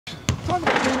talk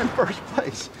about being in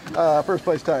first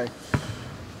place tie.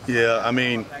 Yeah, I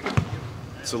mean,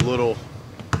 it's a little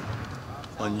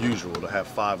unusual to have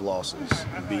 5 losses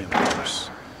and be in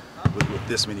first with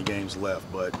this many games left,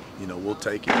 but you know, we'll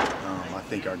take it. I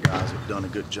think our guys have done a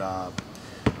good job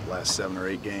the last 7 or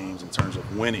 8 games in terms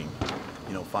of winning,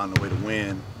 you know, finding a way to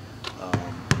win.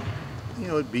 You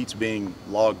know, it beats being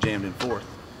log jammed in fourth,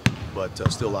 but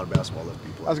still a lot of basketball left to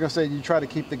be played. I was going to say, you try to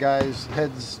keep the guys'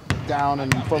 heads down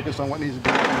and focus on what needs to be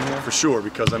done here. For sure,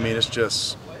 because I mean, it's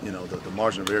just, you know, the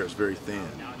margin of error is very thin.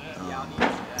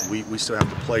 We still have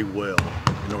to play well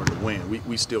in order to win.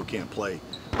 We still can't play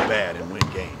bad and win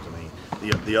games. I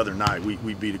mean, the other night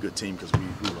we beat a good team because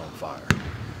we were on fire.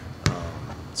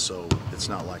 So it's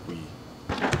not like we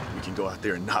can go out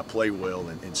there and not play well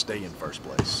and stay in first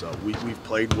place. So we've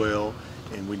played well,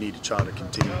 and we need to try to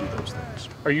continue to do those things.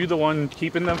 Are you the one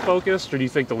keeping them focused, or do you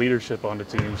think the leadership on the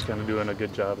team is kind of doing a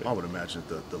good job? I would imagine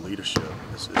that the leadership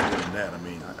is doing that. I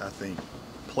mean, I think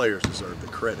players deserve the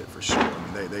credit for sure.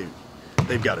 I mean,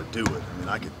 they've got to do it.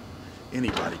 I mean,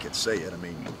 anybody could say it. I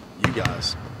mean, you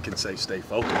guys can say stay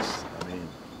focused.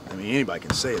 I mean, anybody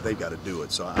can say it. They've got to do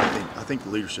it. So I think the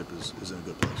leadership is in a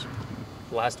good place.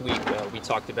 Last week, we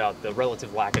talked about the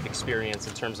relative lack of experience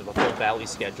in terms of a full Valley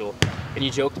schedule, and you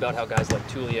joked about how guys like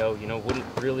Tulio, you know, wouldn't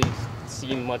really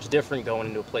seem much different going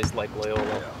into a place like Loyola.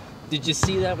 Yeah. Did you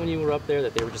see that when you were up there,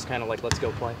 that they were just kind of like, let's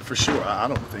go play? For sure. I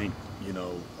don't think, you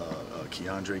know,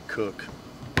 Keandre Cook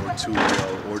or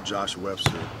Tulio or Josh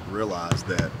Webster realize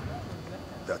that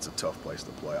that's a tough place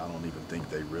to play. I don't even think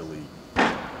they really,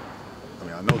 I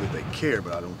mean, I know that they care,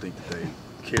 but I don't think that they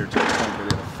care to the point that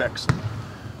it affects them.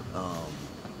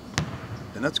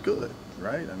 And that's good,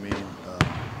 right? I mean,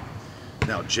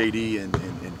 now JD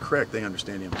and Craig, they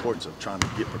understand the importance of trying to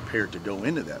get prepared to go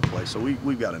into that place. So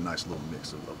we've got a nice little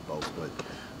mix of both. But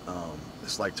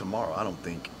it's like tomorrow, I don't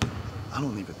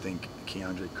even think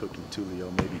Keandre Cook and Tulio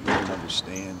maybe even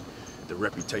understand the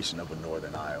reputation of a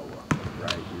Northern Iowa,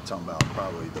 right? We're talking about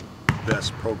probably the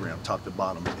best program, top to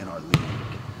bottom, in our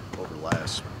league over the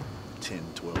last 10,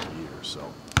 12 years.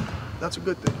 So that's a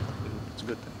good thing. It's a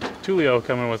good thing. Tulio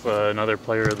coming with another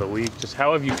Player of the Week. Just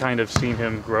how have you kind of seen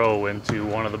him grow into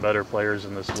one of the better players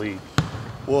in this league?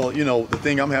 Well, you know, the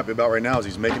thing I'm happy about right now is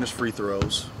he's making his free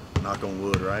throws. Knock on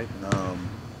wood, right?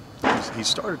 He's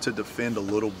started to defend a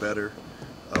little better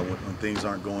when things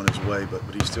aren't going his way, but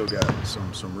he's still got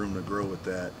some room to grow with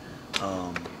that.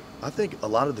 I think a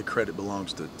lot of the credit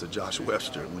belongs to Josh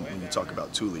Webster when you talk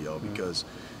about Tulio, because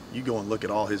you go and look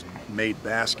at all his made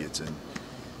baskets, and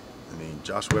I mean,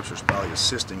 Josh Webster's probably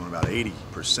assisting on about 80%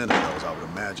 of those, I would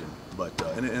imagine. But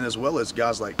and as well as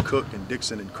guys like Cook and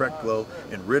Dixon and Krecklow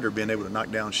and Ritter being able to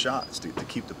knock down shots to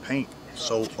keep the paint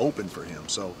so open for him.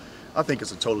 So I think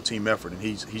it's a total team effort, and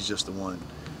he's just the one,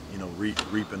 you know,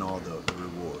 reaping all the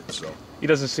rewards. So he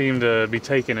doesn't seem to be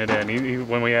taking it in.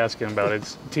 When we ask him about it,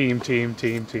 it's team.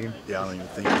 Yeah, I don't even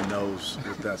think he knows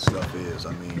what that stuff is.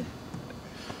 I mean,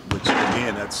 which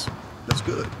again, that's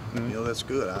good. You know, that's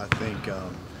good.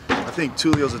 I think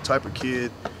Tulio's the type of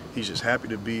kid, he's just happy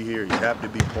to be here, he's happy to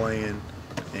be playing,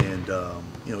 and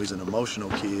you know, he's an emotional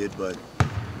kid, but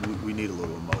we need a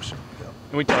little emotion. Yeah.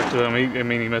 And we talked to him, I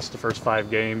mean, he missed the first 5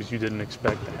 games. You didn't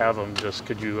expect to have him. Just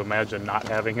could you imagine not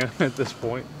having him at this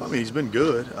point? I mean, he's been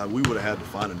good. We would have had to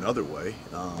find another way.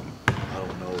 I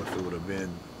don't know if it would have been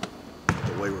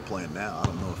the way we're playing now. I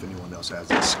don't know if anyone else has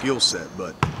that skill set,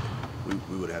 but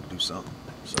we would have had to do something.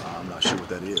 So I'm not sure what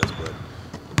that is, but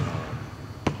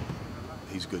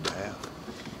he's good to have.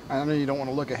 I know you don't want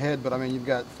to look ahead, but I mean, you've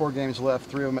got 4 games left,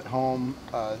 3 of them at home.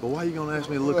 But why are you going to ask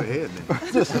me to look ahead,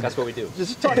 then? That's what we do.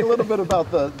 Just talk a little bit about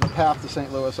the path to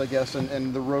St. Louis, I guess,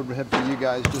 and the road ahead for you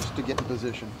guys just to get in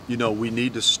position. You know, we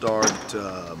need to start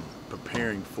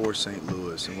preparing for St.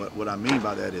 Louis, and what I mean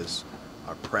by that is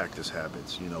our practice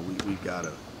habits. You know, we've got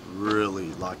to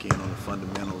really lock in on the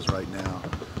fundamentals right now.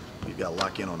 We've got to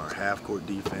lock in on our half-court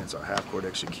defense, our half-court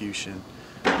execution,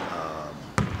 our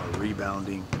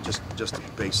rebounding, just the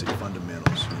basic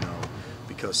fundamentals, you know,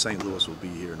 because St. Louis will be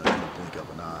here in a blink of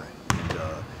an eye.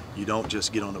 And you don't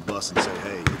just get on the bus and say,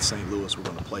 hey, it's St. Louis, we're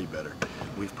going to play better.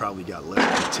 We've probably got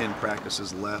less than 10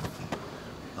 practices left.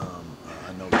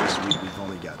 I know this week we've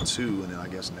only got 2, and then I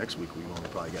guess next week we've only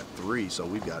probably got 3, so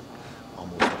we've got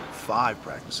almost 5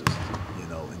 practices, you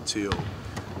know, until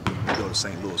we go to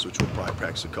St. Louis, which we'll probably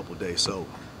practice a couple of days. So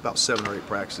about 7 or 8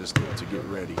 practices to get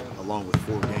ready, along with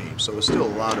 4 games. So it's still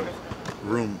a lot of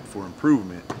room for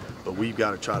improvement, but we've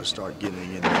got to try to start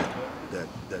getting in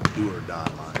that do or die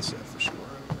mindset for sure.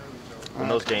 When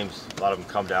those games, a lot of them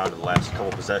come down to the last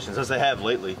couple possessions, as they have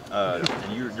lately, and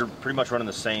you're pretty much running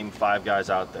the same 5 guys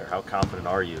out there. How confident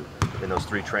are you in those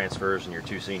 3 transfers and your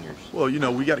 2 seniors? Well, you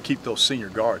know, we got to keep those senior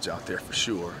guards out there for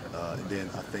sure. And then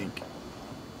I think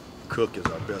Cook is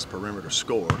our best perimeter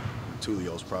scorer.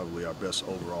 Tulio's probably our best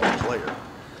overall player.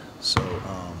 So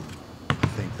I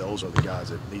think those are the guys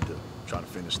that need to try to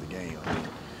finish the game. I mean,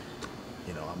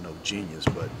 you know, I'm no genius,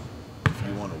 but if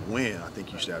you want to win, I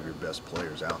think you should have your best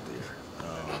players out there.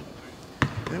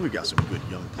 And then we've got some good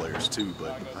young players too,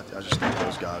 but I just think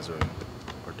those guys are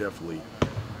definitely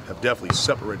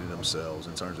separated themselves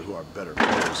in terms of who our better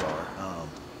players are.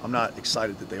 I'm not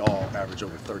excited that they all average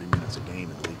over 30 minutes a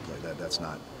game in league play. That's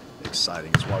not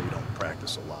exciting. It's why we don't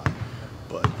practice a lot.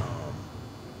 But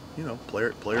you know,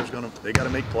 players they got to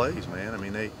make plays, man. I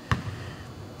mean,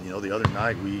 you know, the other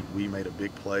night we made a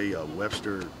big play.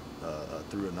 Webster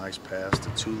threw a nice pass to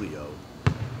Tulio,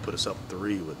 put us up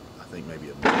 3 with I think maybe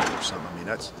a minute or something. I mean,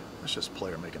 that's just a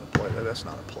player making a play. That's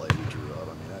not a play we drew up.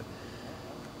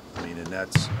 And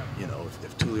that's, you know,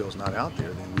 if Tulio's not out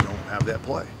there, then we don't have that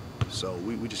play. So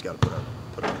we just got to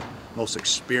put our most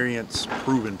experienced,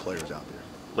 proven players out there.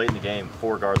 Late in the game,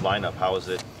 4-guard lineup. How's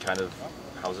it?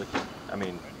 I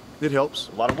mean, it helps.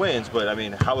 A lot of wins, but I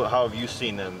mean, how have you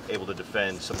seen them able to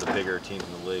defend some of the bigger teams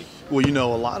in the league? Well, you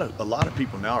know, a lot of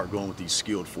people now are going with these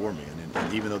skilled 4-men,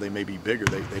 and even though they may be bigger,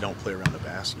 they don't play around the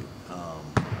basket. You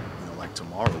know, like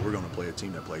tomorrow, we're going to play a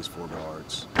team that plays 4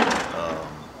 guards.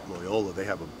 Loyola, they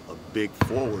have a big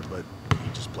forward, but he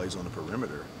just plays on the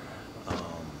perimeter.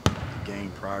 The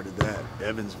game prior to that,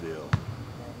 Evansville,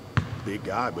 big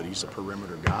guy, but he's a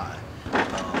perimeter guy.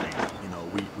 You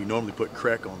know, we normally put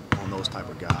Craig on those type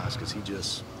of guys because he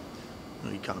just, you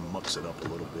know, he kind of mucks it up a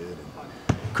little bit. And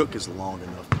Cook is long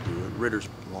enough to do it. Ritter's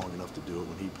long enough to do it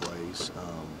when he plays.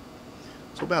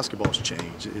 So basketball's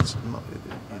changed. It's, you know,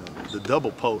 the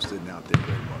double post isn't out there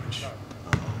very much.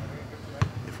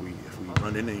 If we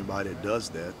run into anybody that does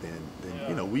that, then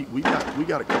you know, we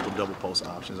got a couple double post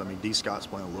options. I mean, D. Scott's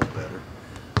playing a little better.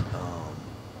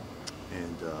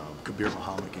 Kabir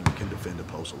Muhammad can defend the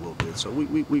post a little bit, so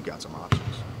we've got some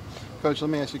options. Coach, let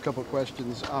me ask you a couple of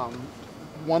questions.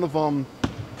 One of them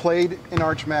played in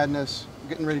Arch Madness,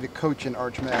 getting ready to coach in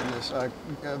Arch Madness, a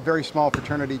very small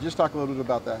fraternity. Just talk a little bit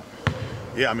about that.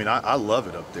 Yeah, I mean, I love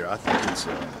it up there. I think it's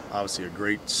obviously a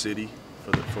great city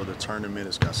for the tournament.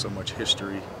 It's got so much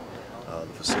history. The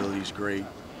facility's great.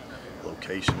 The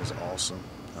location is awesome.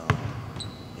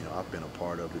 You know, I've been a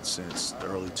part of it since the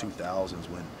early 2000s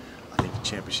when I think the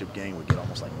championship game would get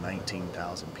almost like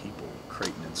 19,000 people,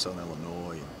 Creighton in Southern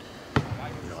Illinois, and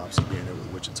you know, obviously being there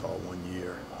with Wichita one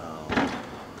year.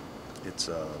 It's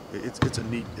a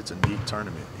neat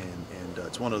tournament, and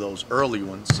it's one of those early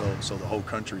ones, so the whole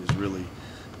country is really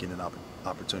getting an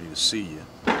opportunity to see you.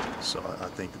 So I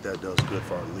think that does good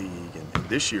for our league, and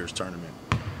this year's tournament,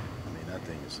 I mean, that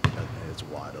thing it's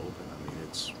wide open. I mean,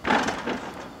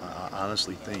 I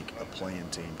honestly think a playing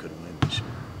team could win this year.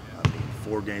 I mean,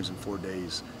 4 games in 4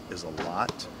 days is a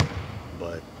lot,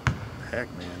 but heck,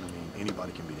 man, I mean,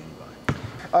 anybody can beat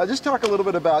anybody. Just talk a little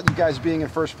bit about you guys being in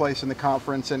first place in the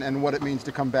conference and what it means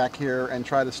to come back here and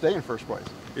try to stay in first place.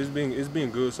 It's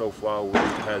been good so far. We've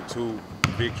had 2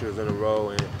 victories in a row,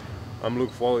 and I'm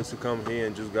looking forward to come here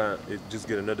and just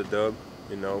get another dub.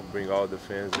 You know, bring all the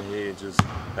fans in here and just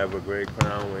have a great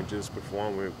crowd and just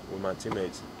perform with my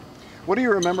teammates. What do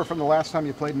you remember from the last time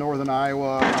you played Northern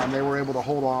Iowa? They were able to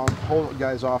hold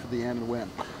guys off at the end and win.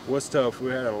 What's tough?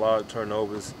 We had a lot of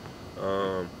turnovers.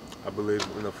 I believe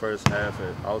in the first half,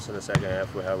 and also in the second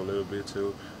half we have a little bit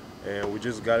too. And we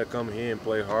just got to come here and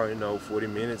play hard, you know, 40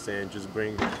 minutes and just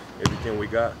bring everything we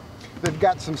got. They've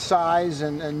got some size,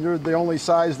 and you're the only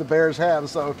size the Bears have,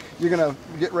 so you're going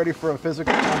to get ready for a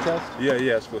physical contest? Yeah,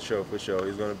 yes, for sure. It's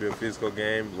going to be a physical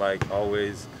game, like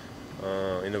always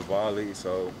in the volley,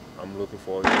 so I'm looking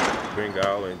forward to bring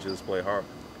out and just play hard.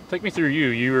 Take me through you.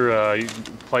 You were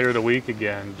player of the week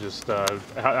again. Just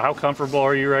how comfortable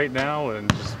are you right now,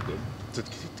 and just to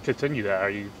continue that, how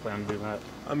you plan on doing that?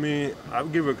 I mean, I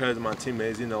would give it credit to my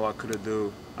teammates. You know, I could have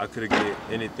get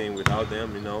anything without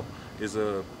them. You know, it's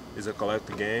a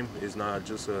collective game. It's not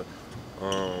just a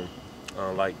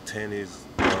like tennis,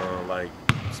 like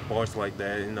sports like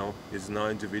that. You know, it's not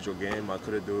an individual game. I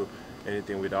couldn't do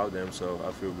anything without them, so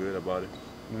I feel good about it.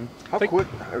 Mm-hmm. How quick?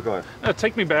 Go ahead.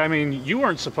 Take me back. I mean, you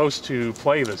weren't supposed to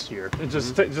play this year.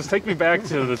 Just take me back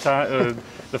to the time,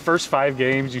 the first 5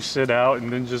 games you sit out,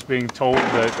 and then just being told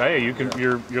that hey,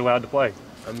 you're allowed to play.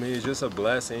 I mean, it's just a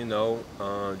blessing, you know.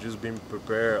 Just being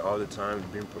prepared all the time,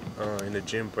 being in the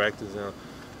gym practicing. You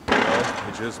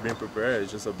know, just being prepared.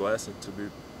 It's just a blessing to be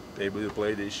able to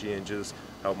play this year and just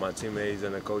help my teammates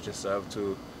and the coaching staff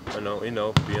to, you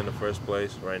know, be in the first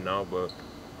place right now. But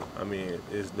I mean,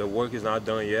 the work is not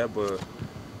done yet, but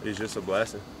it's just a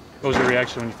blessing. What was your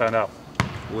reaction when you found out?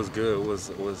 It was good.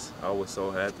 I was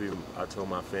so happy. I told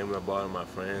my family about it, my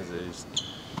friends. It's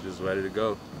just ready to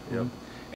go. Yep.